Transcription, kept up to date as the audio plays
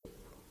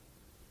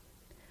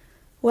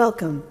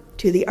Welcome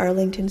to the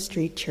Arlington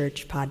Street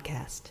Church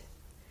podcast.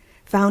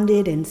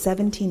 Founded in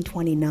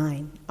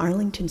 1729,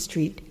 Arlington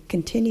Street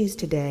continues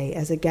today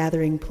as a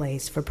gathering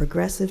place for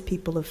progressive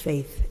people of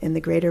faith in the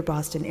greater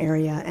Boston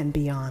area and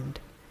beyond.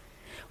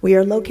 We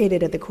are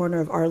located at the corner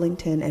of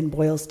Arlington and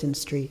Boylston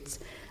Streets,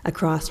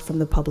 across from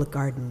the Public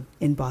Garden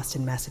in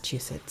Boston,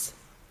 Massachusetts.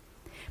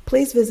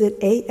 Please visit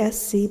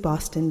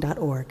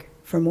ascboston.org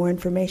for more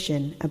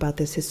information about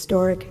this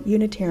historic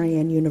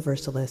Unitarian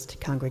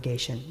Universalist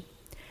congregation.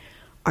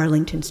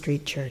 Arlington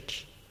Street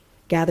Church,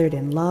 gathered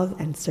in love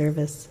and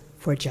service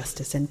for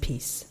justice and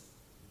peace.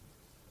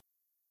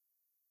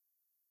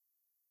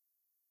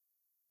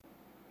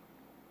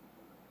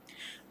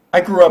 I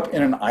grew up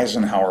in an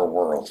Eisenhower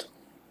world.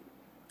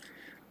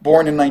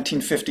 Born in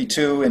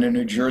 1952 in a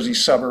New Jersey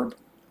suburb,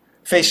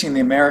 facing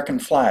the American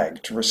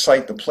flag to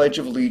recite the Pledge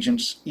of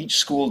Allegiance each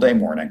school day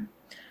morning,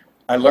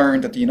 I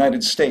learned that the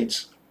United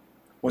States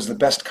was the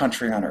best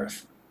country on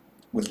earth,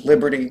 with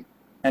liberty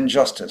and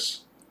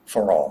justice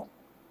for all.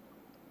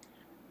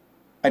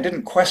 I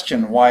didn't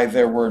question why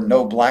there were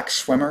no black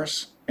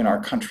swimmers in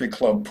our country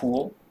club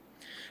pool.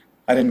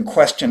 I didn't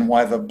question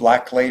why the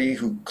black lady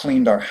who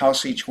cleaned our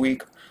house each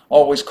week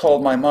always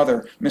called my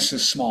mother Mrs.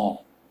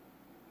 Small.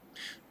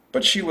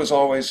 But she was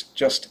always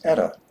just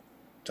Etta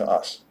to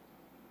us.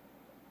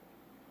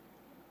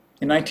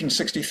 In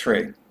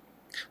 1963,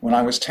 when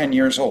I was 10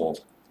 years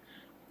old,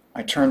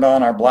 I turned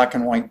on our black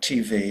and white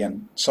TV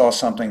and saw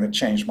something that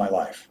changed my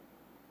life.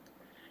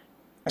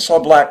 I saw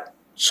black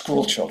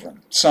school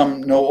children,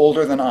 some no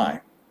older than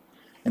I,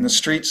 in the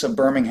streets of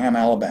Birmingham,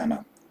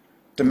 Alabama,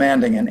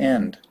 demanding an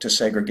end to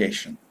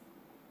segregation.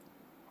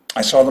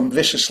 I saw them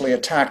viciously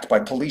attacked by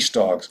police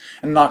dogs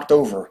and knocked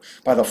over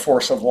by the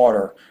force of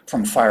water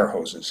from fire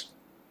hoses.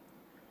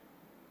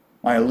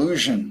 My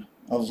illusion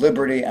of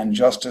liberty and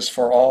justice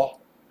for all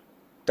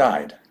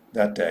died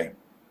that day,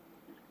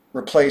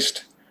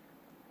 replaced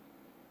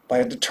by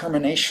a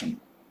determination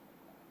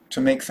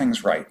to make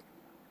things right.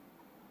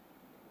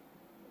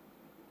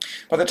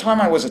 By the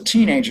time I was a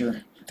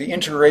teenager, the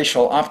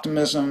interracial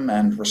optimism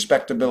and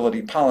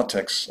respectability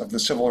politics of the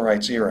civil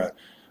rights era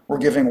were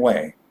giving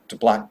way to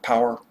black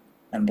power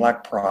and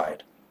black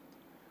pride.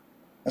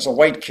 As a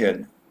white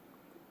kid,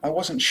 I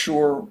wasn't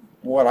sure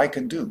what I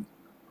could do.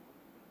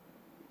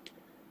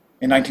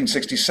 In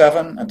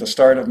 1967, at the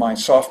start of my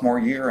sophomore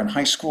year in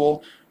high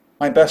school,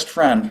 my best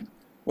friend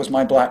was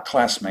my black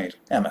classmate,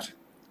 Emmett.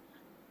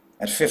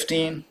 At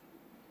 15,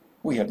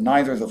 we had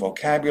neither the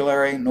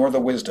vocabulary nor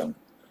the wisdom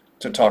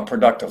to talk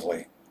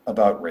productively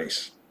about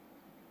race.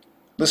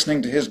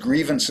 Listening to his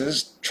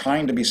grievances,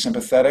 trying to be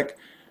sympathetic,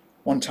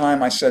 one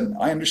time I said,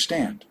 "I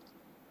understand."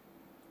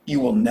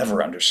 "You will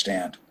never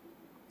understand,"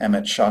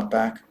 Emmett shot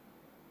back.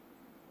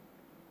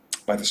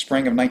 By the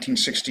spring of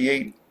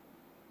 1968,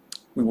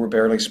 we were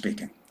barely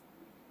speaking.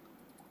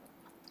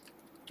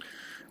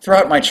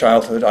 Throughout my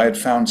childhood, I had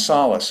found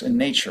solace in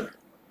nature.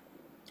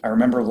 I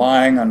remember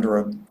lying under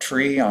a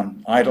tree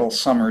on idle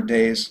summer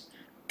days,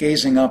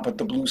 gazing up at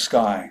the blue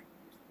sky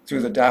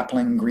through the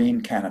dappling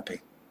green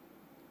canopy.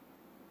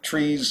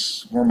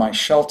 Trees were my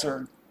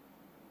shelter,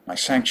 my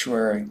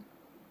sanctuary,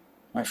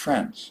 my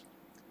friends.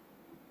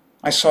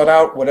 I sought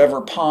out whatever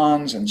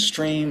ponds and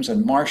streams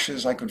and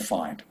marshes I could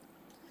find.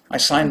 I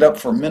signed up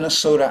for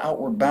Minnesota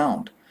Outward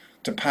Bound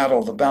to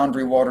paddle the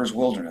Boundary Waters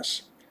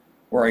Wilderness,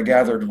 where I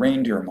gathered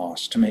reindeer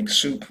moss to make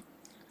soup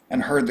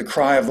and heard the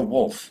cry of the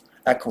wolf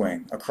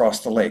echoing across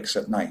the lakes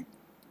at night.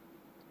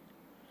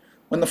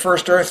 When the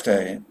first Earth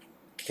Day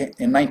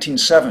in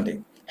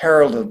 1970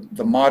 heralded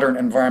the modern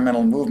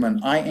environmental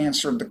movement, I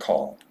answered the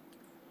call.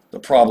 The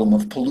problem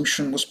of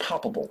pollution was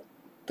palpable,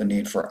 the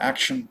need for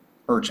action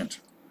urgent.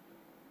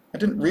 I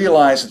didn't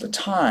realize at the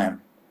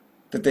time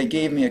that they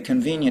gave me a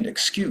convenient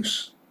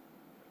excuse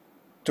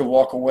to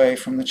walk away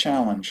from the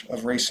challenge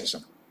of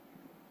racism.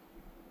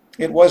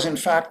 It was, in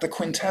fact, the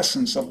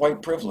quintessence of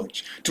white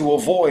privilege to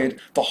avoid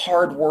the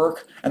hard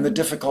work and the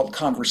difficult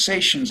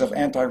conversations of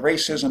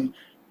anti-racism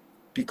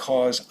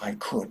because I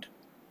could.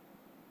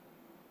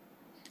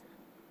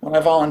 When I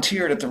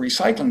volunteered at the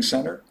recycling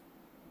center,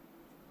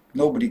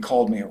 nobody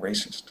called me a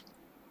racist.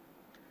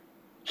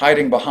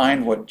 Hiding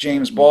behind what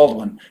James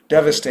Baldwin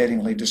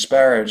devastatingly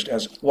disparaged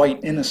as white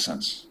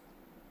innocence,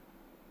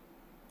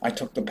 I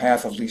took the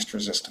path of least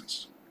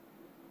resistance.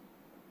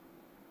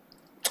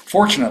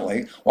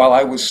 Fortunately, while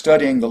I was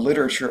studying the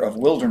literature of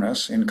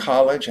wilderness in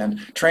college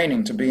and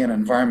training to be an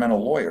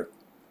environmental lawyer,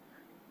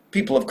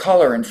 people of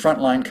color in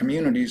frontline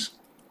communities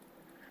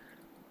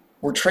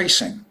were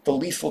tracing the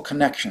lethal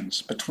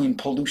connections between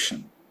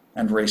pollution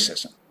and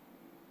racism.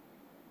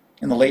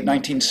 In the late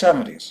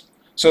 1970s,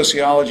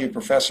 sociology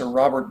professor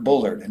Robert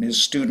Bullard and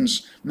his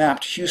students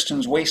mapped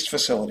Houston's waste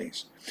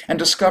facilities and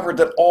discovered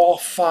that all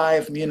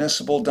 5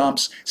 municipal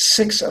dumps,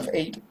 6 of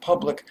 8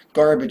 public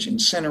garbage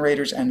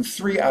incinerators, and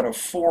 3 out of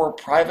 4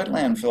 private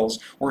landfills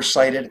were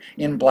sited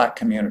in black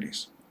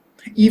communities,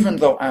 even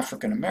though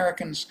African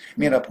Americans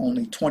made up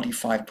only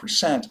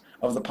 25%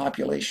 of the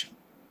population.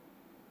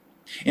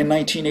 In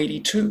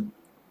 1982,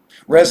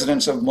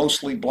 Residents of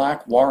mostly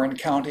black Warren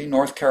County,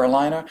 North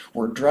Carolina,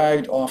 were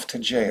dragged off to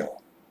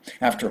jail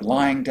after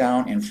lying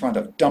down in front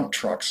of dump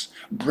trucks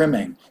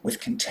brimming with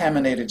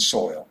contaminated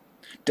soil,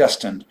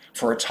 destined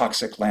for a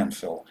toxic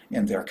landfill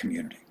in their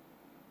community.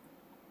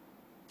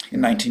 In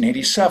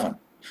 1987,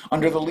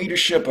 under the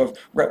leadership of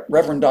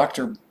Reverend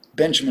Dr.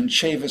 Benjamin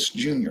Chavis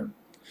Jr.,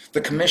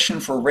 the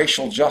Commission for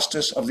Racial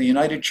Justice of the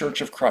United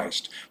Church of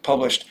Christ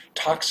published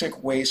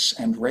Toxic Wastes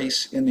and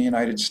Race in the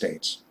United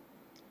States.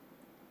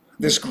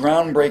 This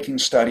groundbreaking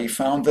study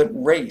found that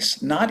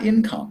race, not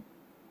income,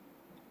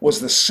 was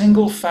the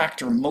single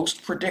factor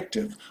most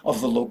predictive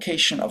of the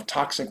location of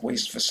toxic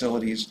waste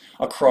facilities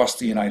across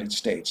the United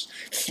States.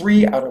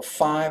 3 out of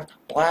 5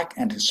 Black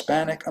and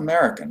Hispanic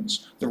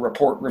Americans, the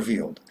report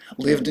revealed,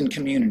 lived in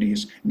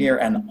communities near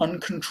an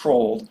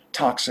uncontrolled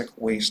toxic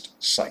waste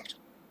site.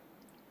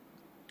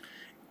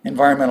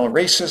 Environmental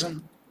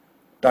racism,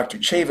 Dr.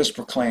 Chavis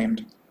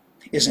proclaimed,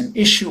 is an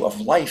issue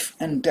of life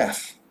and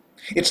death.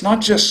 It's not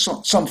just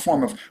some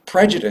form of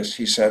prejudice,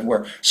 he said,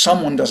 where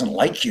someone doesn't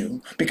like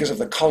you because of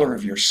the color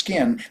of your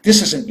skin.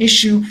 This is an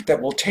issue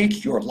that will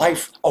take your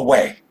life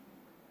away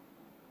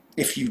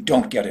if you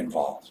don't get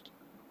involved.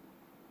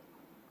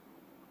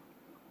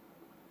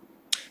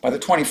 By the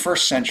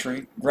 21st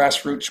century,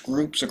 grassroots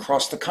groups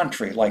across the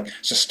country like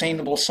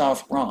Sustainable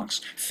South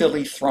Bronx,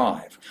 Philly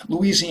Thrive,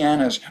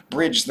 Louisiana's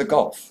Bridge the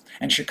Gulf,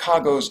 and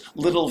Chicago's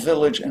Little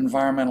Village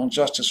Environmental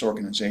Justice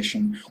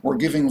Organization were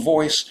giving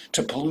voice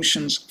to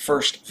pollution's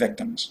first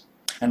victims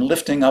and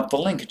lifting up the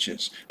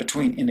linkages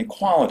between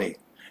inequality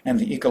and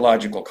the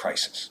ecological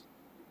crisis.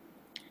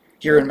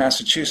 Here in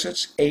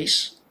Massachusetts,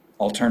 ACE,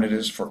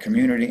 Alternatives for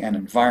Community and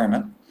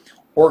Environment,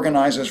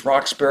 organizes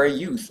Roxbury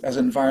youth as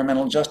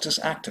environmental justice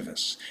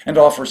activists and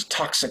offers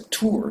toxic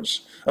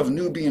tours of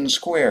Nubian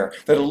Square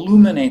that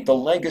illuminate the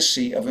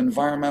legacy of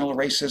environmental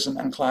racism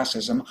and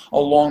classism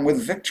along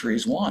with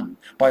victories won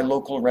by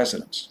local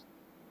residents.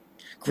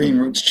 Green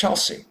Roots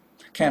Chelsea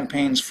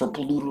campaigns for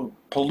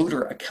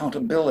polluter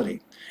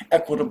accountability,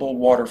 equitable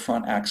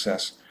waterfront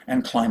access,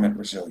 and climate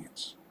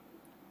resilience.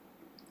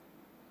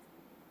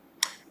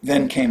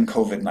 Then came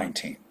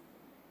COVID-19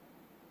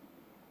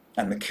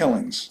 and the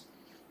killings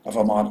of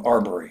Ahmaud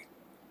Arbery,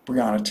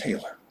 Breonna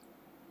Taylor,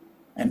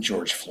 and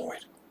George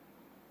Floyd.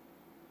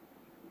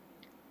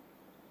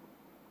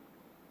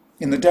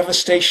 In the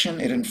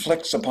devastation it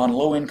inflicts upon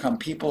low-income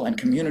people and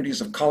communities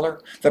of color,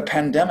 the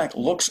pandemic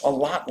looks a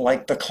lot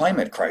like the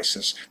climate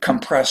crisis,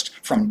 compressed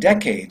from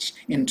decades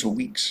into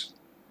weeks.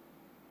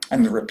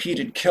 And the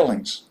repeated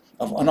killings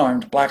of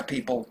unarmed black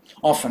people,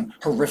 often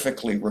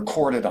horrifically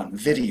recorded on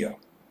video,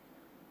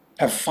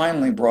 have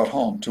finally brought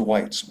home to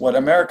whites what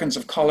Americans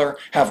of color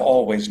have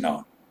always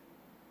known: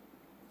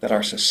 that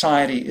our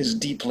society is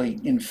deeply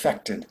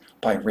infected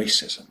by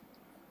racism,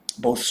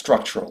 both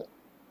structural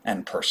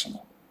and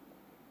personal.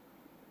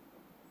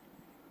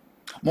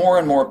 More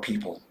and more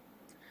people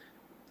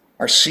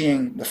are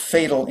seeing the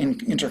fatal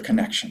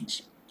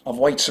interconnections of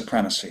white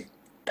supremacy,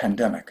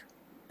 pandemic,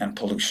 and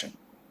pollution.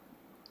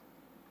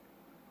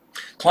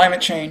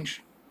 Climate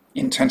change,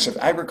 intensive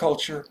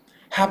agriculture,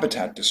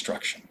 habitat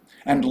destruction,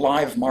 and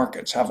live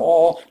markets have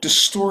all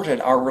distorted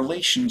our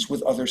relations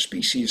with other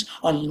species,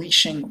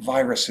 unleashing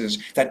viruses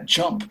that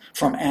jump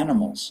from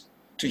animals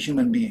to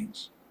human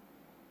beings.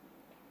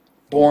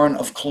 Born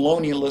of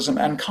colonialism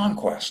and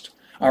conquest,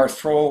 our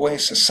throwaway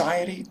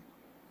society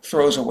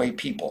throws away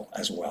people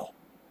as well.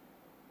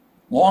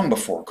 Long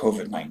before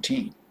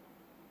COVID-19,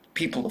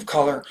 people of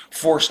color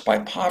forced by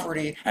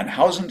poverty and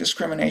housing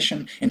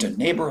discrimination into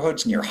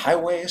neighborhoods near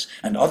highways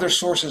and other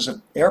sources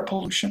of air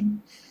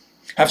pollution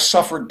have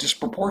suffered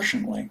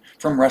disproportionately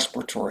from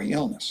respiratory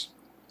illness,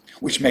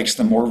 which makes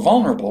them more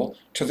vulnerable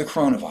to the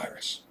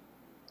coronavirus.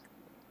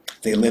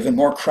 They live in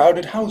more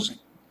crowded housing.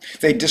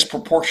 They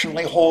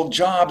disproportionately hold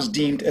jobs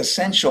deemed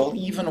essential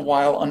even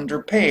while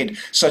underpaid,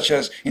 such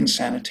as in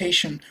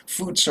sanitation,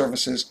 food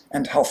services,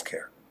 and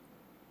healthcare.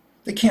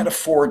 They can't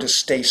afford to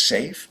stay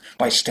safe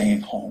by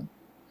staying home.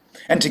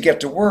 And to get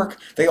to work,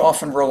 they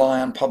often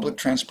rely on public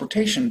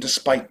transportation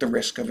despite the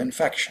risk of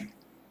infection.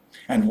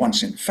 And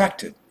once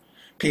infected,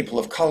 people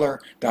of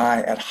color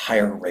die at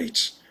higher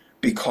rates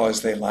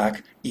because they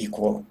lack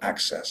equal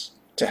access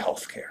to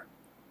health care.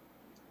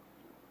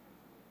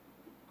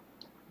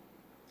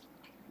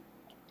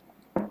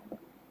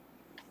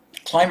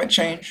 Climate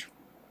change,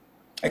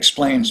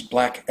 explains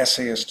Black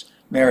essayist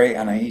Mary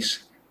Anais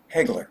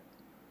Hegler,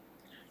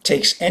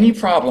 takes any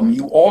problem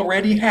you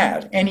already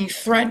had, any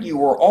threat you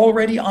were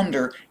already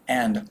under,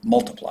 and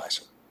multiplies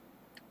it.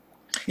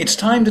 It's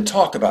time to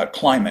talk about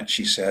climate,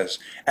 she says,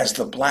 as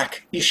the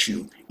black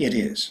issue it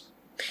is.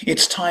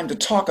 It's time to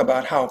talk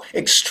about how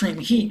extreme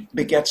heat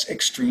begets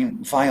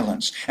extreme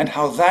violence, and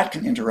how that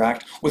can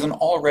interact with an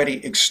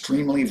already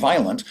extremely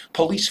violent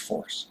police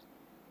force.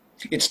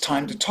 It's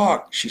time to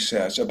talk, she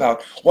says,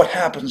 about what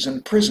happens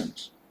in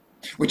prisons,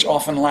 which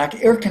often lack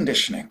air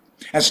conditioning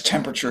as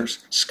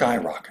temperatures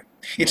skyrocket.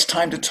 It's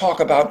time to talk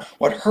about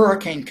what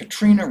Hurricane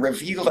Katrina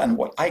revealed and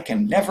what I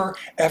can never,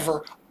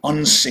 ever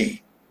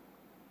unsee.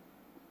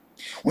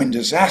 When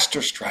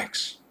disaster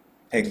strikes,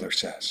 Hegler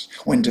says.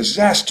 When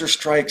disaster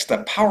strikes, the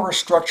power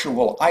structure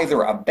will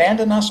either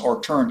abandon us or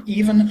turn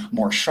even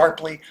more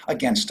sharply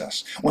against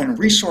us. When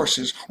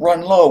resources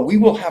run low, we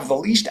will have the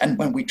least, and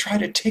when we try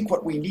to take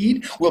what we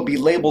need, we'll be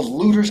labeled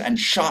looters and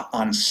shot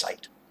on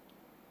sight.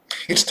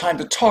 It's time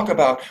to talk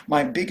about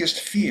my biggest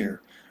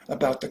fear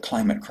about the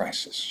climate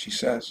crisis, she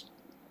says.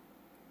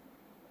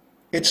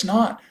 It's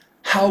not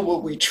how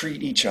will we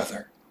treat each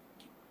other.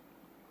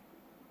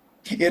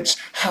 It's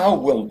how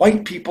will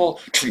white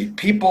people treat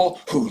people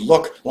who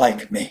look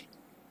like me.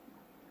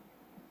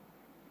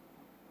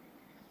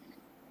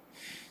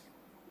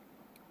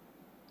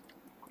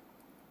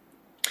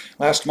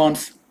 Last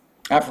month,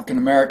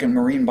 African-American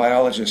marine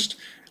biologist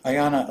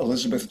Ayanna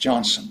Elizabeth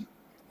Johnson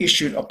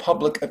issued a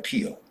public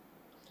appeal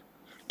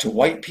to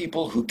white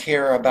people who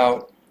care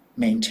about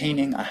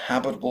maintaining a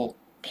habitable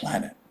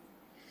planet.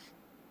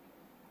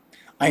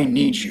 I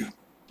need you,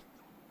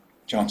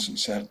 Johnson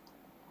said.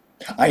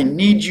 I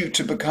need you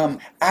to become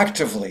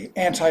actively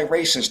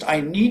anti-racist.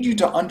 I need you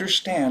to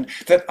understand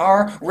that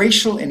our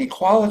racial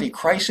inequality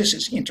crisis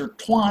is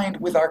intertwined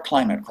with our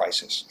climate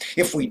crisis.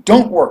 If we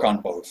don't work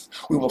on both,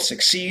 we will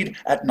succeed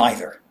at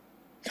neither.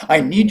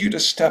 I need you to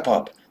step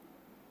up,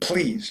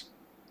 please,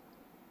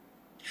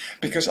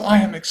 because I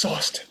am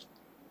exhausted.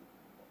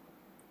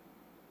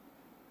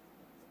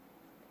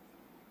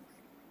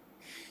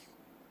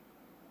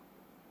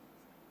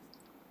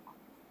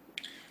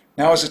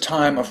 Now is a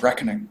time of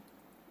reckoning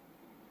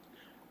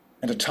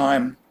and a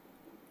time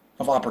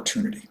of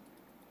opportunity.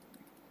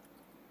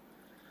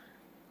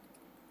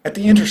 At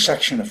the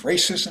intersection of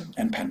racism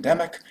and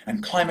pandemic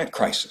and climate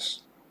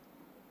crisis,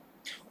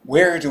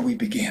 where do we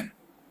begin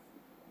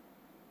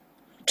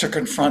to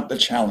confront the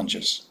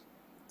challenges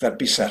that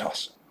beset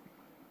us?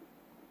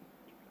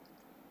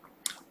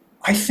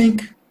 I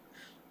think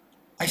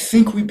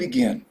we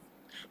begin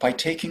by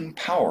taking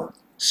power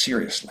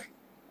seriously.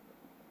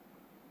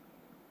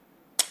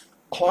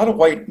 A lot of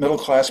white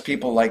middle-class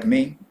people like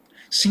me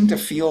seem to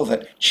feel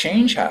that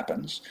change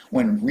happens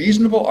when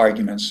reasonable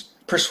arguments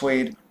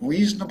persuade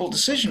reasonable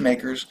decision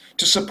makers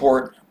to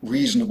support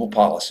reasonable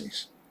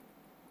policies.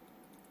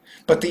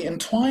 But the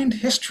entwined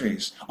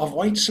histories of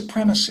white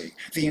supremacy,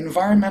 the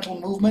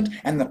environmental movement,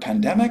 and the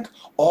pandemic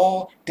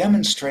all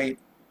demonstrate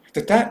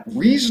that that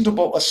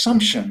reasonable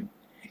assumption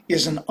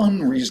is an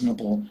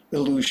unreasonable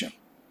illusion.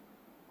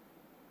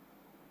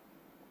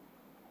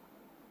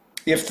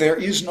 If there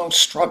is no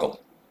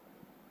struggle,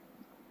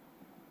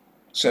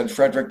 said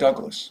Frederick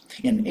Douglass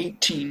in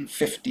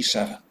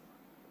 1857,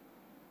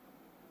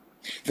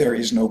 there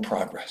is no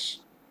progress.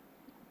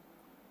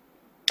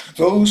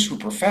 Those who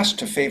profess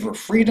to favor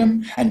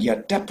freedom and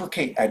yet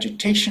deprecate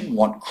agitation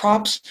want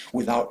crops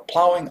without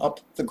plowing up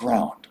the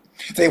ground.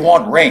 They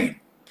want rain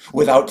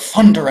without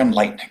thunder and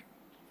lightning.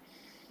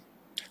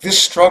 This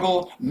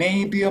struggle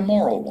may be a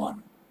moral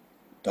one,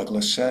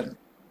 Douglass said,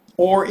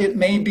 or it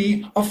may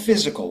be a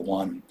physical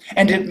one,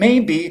 and it may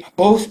be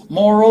both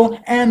moral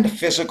and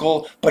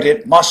physical, but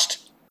it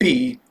must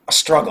be a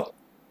struggle.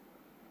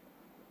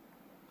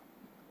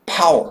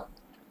 Power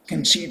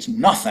concedes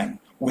nothing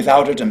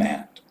without a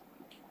demand.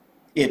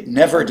 It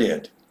never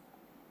did,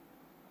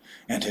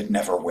 and it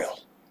never will.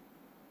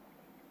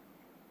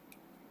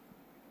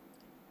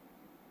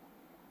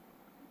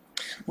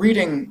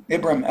 Reading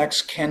Ibram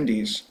X.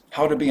 Kendi's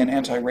How to Be an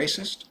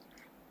Anti-Racist,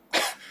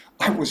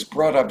 I was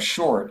brought up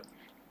short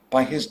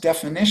by his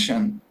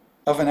definition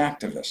of an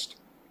activist.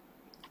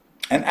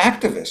 An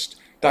activist,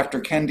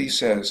 Dr. Kendi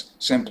says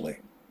simply,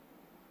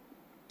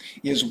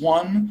 is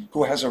one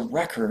who has a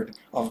record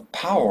of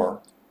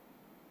power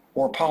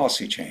or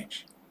policy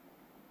change.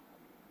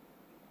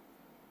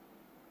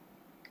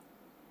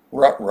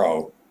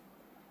 Ruh-roh.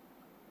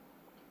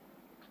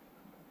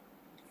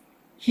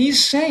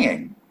 He's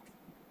saying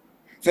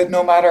that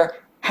no matter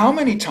how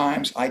many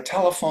times I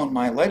telephone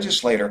my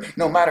legislator,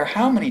 no matter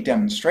how many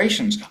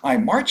demonstrations I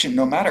march in,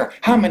 no matter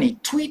how many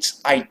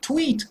tweets I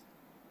tweet,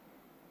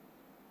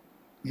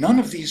 none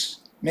of these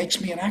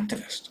makes me an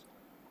activist.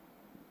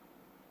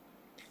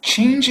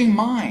 Changing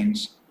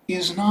minds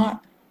is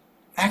not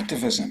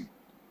activism,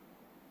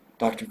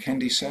 Dr.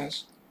 Kendi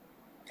says.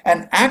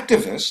 An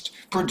activist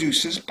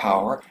produces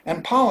power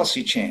and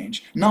policy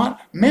change,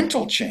 not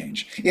mental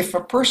change. If a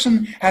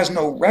person has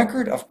no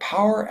record of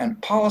power and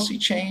policy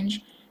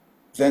change,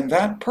 then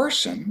that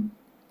person,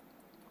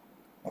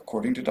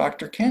 according to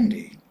Dr.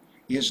 Kendi,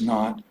 is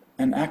not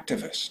an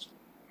activist.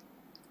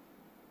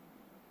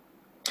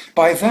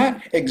 By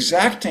that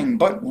exacting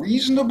but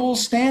reasonable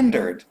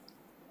standard,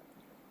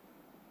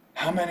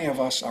 how many of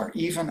us are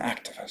even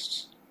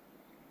activists?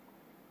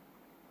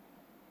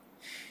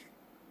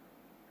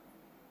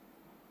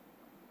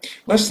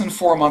 Less than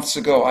 4 months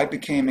ago, I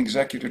became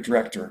executive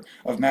director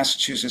of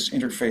Massachusetts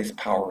Interfaith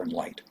Power and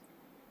Light.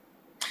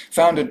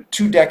 Founded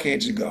 2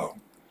 decades ago,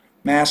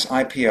 Mass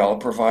IPL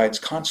provides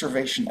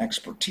conservation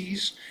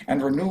expertise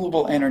and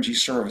renewable energy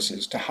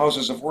services to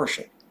houses of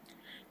worship,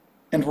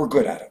 and we're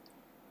good at it.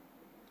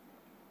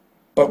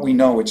 But we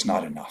know it's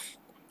not enough.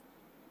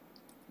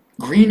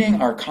 Greening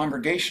our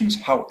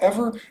congregations,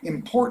 however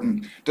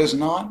important, does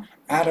not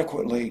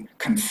adequately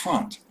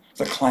confront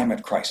the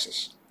climate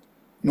crisis,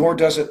 nor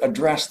does it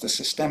address the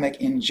systemic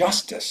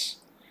injustice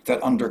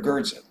that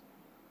undergirds it.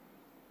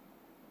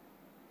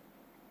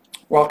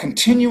 While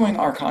continuing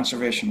our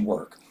conservation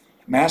work,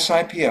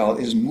 MassIPL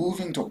is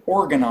moving to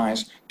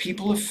organize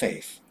people of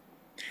faith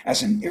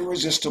as an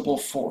irresistible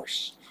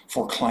force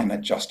for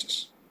climate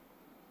justice.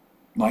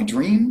 My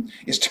dream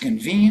is to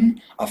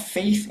convene a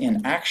Faith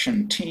in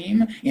Action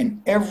team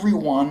in every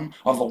one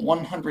of the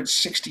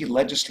 160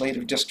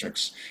 legislative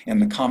districts in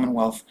the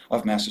Commonwealth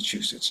of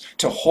Massachusetts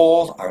to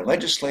hold our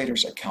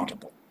legislators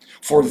accountable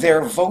for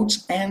their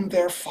votes and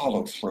their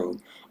follow-through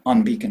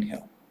on Beacon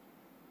Hill.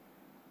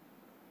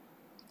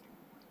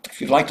 If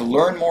you'd like to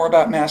learn more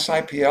about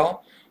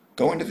MassIPL,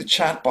 go into the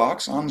chat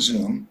box on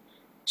Zoom,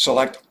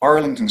 select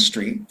Arlington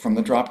Street from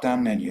the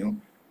drop-down menu,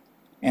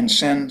 and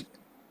send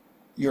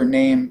your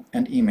name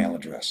and email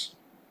address.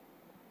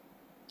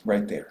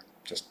 Right there.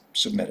 Just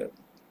submit it.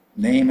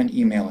 Name and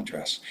email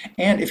address.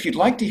 And if you'd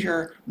like to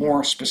hear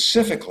more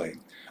specifically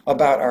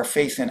about our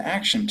Faith in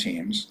Action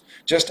teams,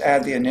 just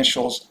add the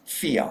initials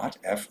FIAT,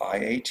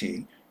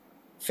 F-I-A-T,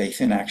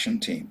 Faith in Action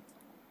Team,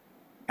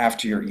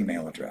 after your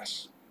email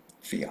address.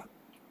 FIAT.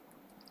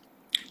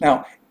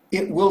 Now,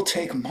 it will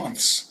take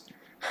months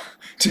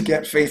to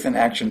get Faith in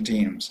Action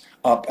teams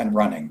up and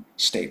running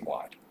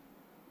statewide.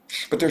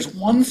 But there's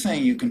one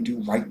thing you can do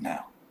right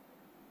now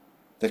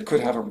that could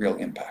have a real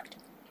impact.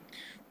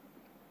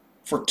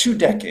 For 2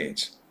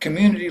 decades,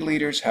 community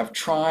leaders have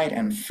tried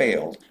and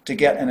failed to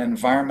get an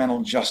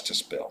environmental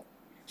justice bill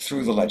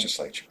through the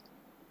legislature.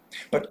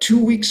 But 2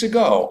 weeks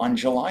ago, on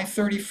July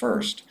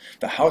 31st,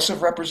 the House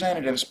of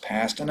Representatives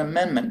passed an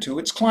amendment to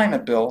its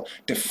climate bill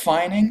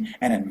defining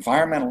an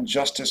environmental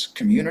justice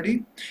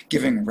community,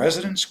 giving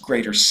residents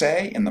greater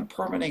say in the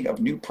permitting of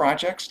new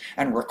projects,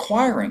 and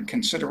requiring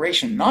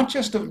consideration not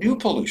just of new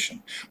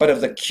pollution, but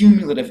of the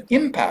cumulative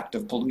impact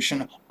of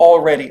pollution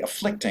already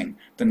afflicting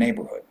the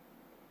neighborhood.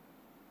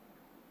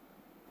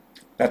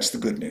 That's the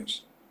good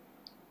news.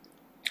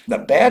 The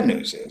bad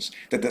news is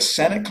that the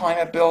Senate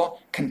climate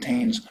bill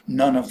contains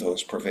none of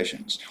those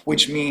provisions,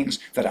 which means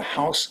that a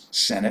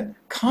House-Senate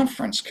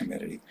conference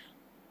committee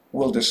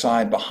will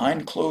decide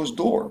behind closed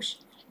doors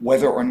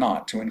whether or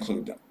not to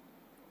include them.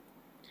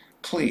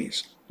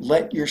 Please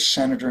let your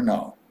senator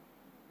know.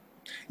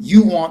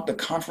 You want the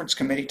conference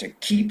committee to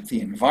keep the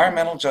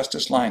environmental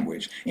justice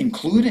language,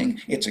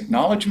 including its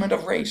acknowledgement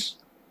of race,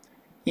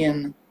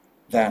 in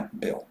that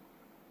bill.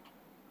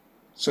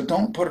 So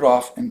don't put it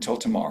off until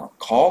tomorrow.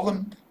 Call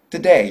them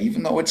today,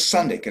 even though it's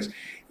Sunday, because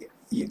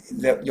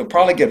you'll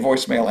probably get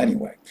voicemail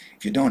anyway.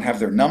 If you don't have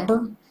their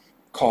number,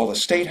 call the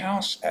State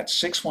House at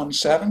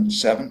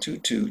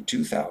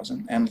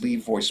 617-722-2000 and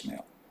leave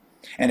voicemail.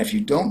 And if you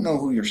don't know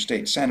who your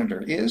state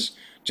senator is,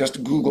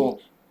 just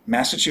Google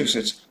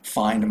Massachusetts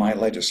Find My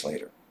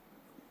Legislator.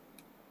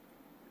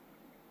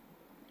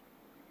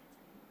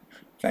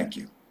 Thank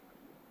you.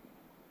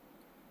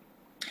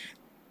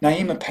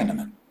 Naima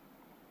Penniman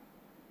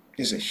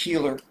is a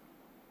healer,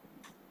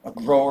 a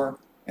grower,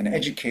 an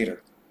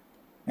educator,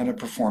 and a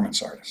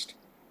performance artist.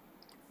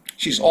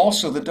 She's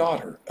also the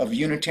daughter of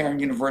Unitarian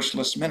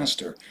Universalist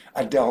minister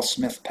Adele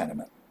Smith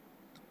Penniman.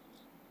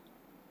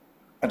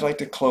 I'd like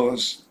to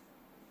close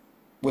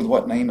with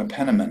what Naima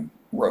Penniman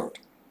wrote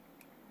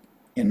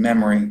in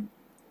memory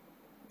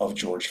of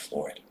George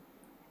Floyd.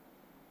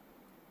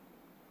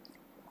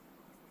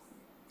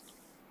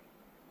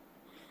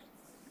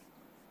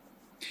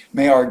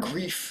 May our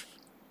grief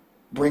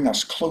bring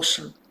us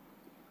closer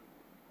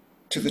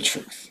to the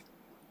truth,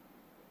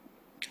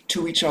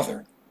 to each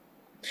other,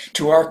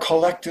 to our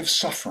collective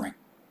suffering,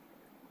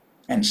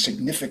 and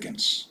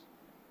significance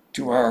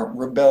to our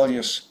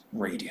rebellious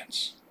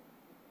radiance.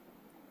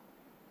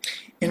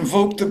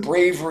 Invoke the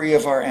bravery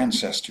of our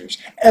ancestors,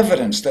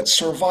 evidence that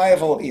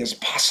survival is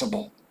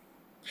possible,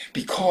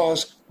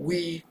 because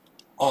we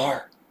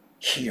are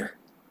here.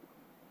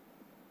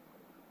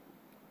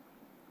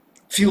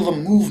 Feel the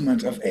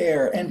movement of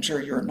air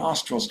enter your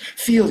nostrils.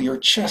 Feel your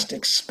chest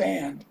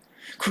expand.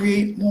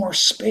 Create more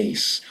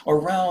space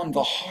around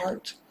the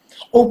heart.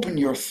 Open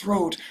your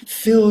throat.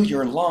 Fill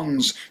your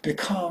lungs.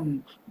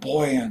 Become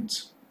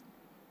buoyant.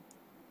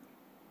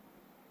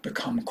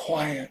 Become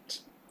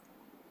quiet.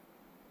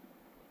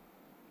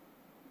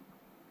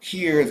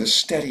 Hear the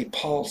steady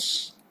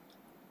pulse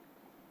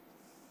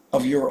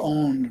of your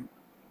own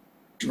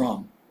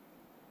drum.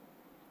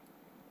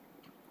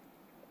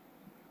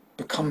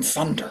 Become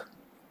thunder.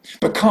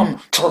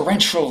 Become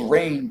torrential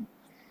rain.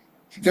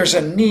 There's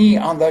a knee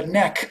on the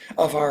neck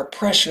of our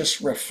precious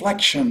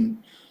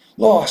reflection,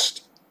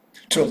 lost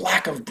to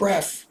lack of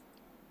breath.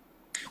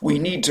 We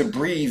need to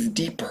breathe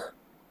deeper.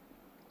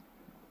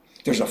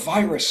 There's a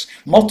virus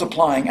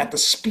multiplying at the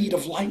speed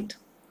of light,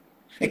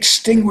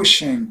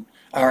 extinguishing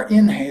our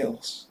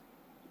inhales.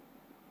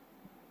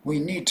 We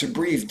need to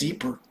breathe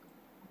deeper.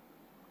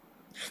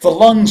 The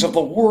lungs of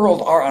the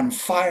world are on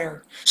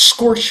fire,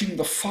 scorching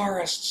the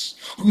forests,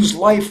 whose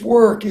life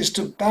work is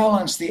to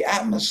balance the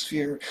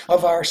atmosphere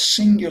of our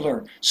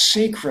singular,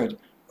 sacred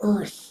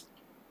earth.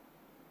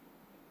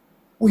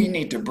 We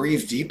need to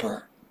breathe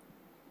deeper.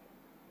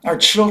 Our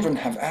children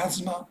have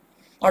asthma.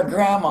 Our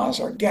grandmas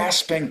are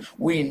gasping.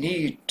 We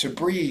need to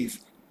breathe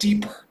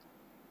deeper.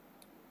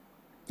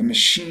 The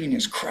machine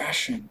is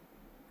crashing.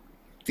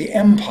 The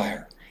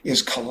empire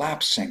is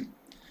collapsing.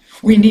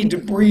 We need to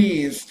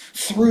breathe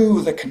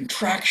through the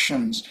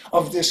contractions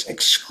of this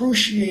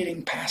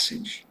excruciating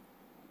passage.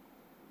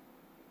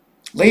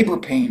 Labor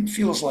pain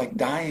feels like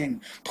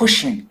dying,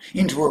 pushing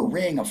into a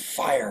ring of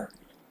fire.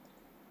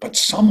 But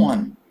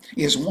someone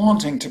is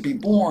wanting to be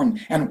born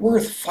and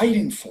worth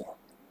fighting for.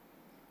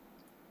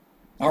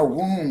 Our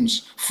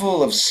wombs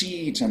full of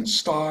seeds and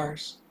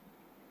stars.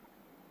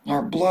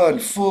 Our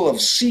blood full of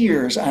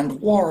seers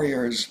and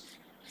warriors.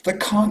 The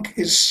conch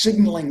is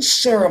signaling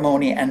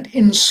ceremony and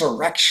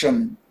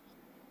insurrection.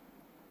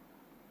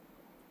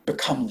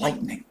 Become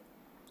lightning,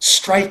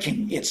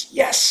 striking its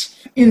yes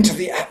into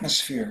the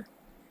atmosphere.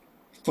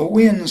 The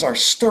winds are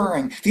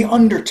stirring, the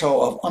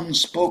undertow of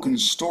unspoken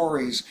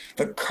stories,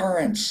 the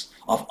currents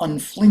of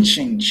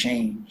unflinching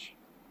change.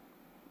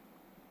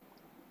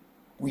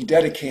 We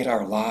dedicate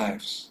our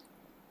lives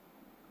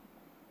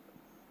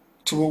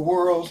to a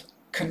world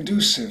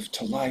conducive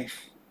to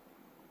life.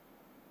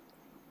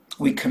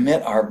 We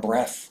commit our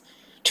breath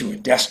to a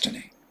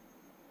destiny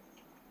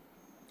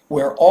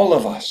where all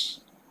of us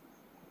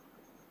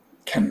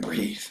can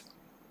breathe.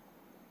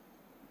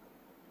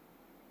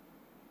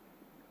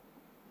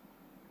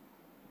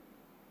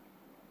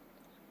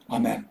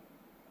 Amen.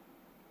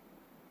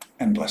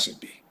 And blessed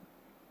be.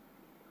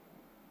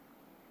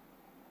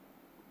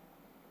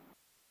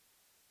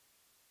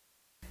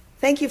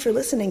 Thank you for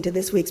listening to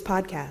this week's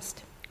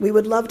podcast. We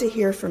would love to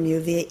hear from you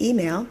via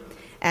email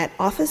at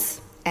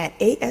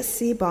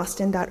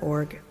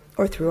office@ascboston.org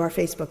or through our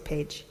Facebook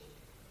page.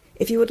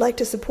 If you would like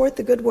to support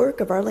the good work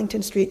of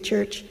Arlington Street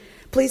Church,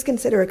 please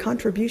consider a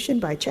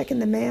contribution by check in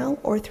the mail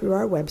or through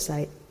our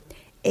website,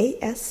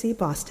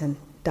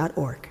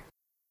 ascboston.org.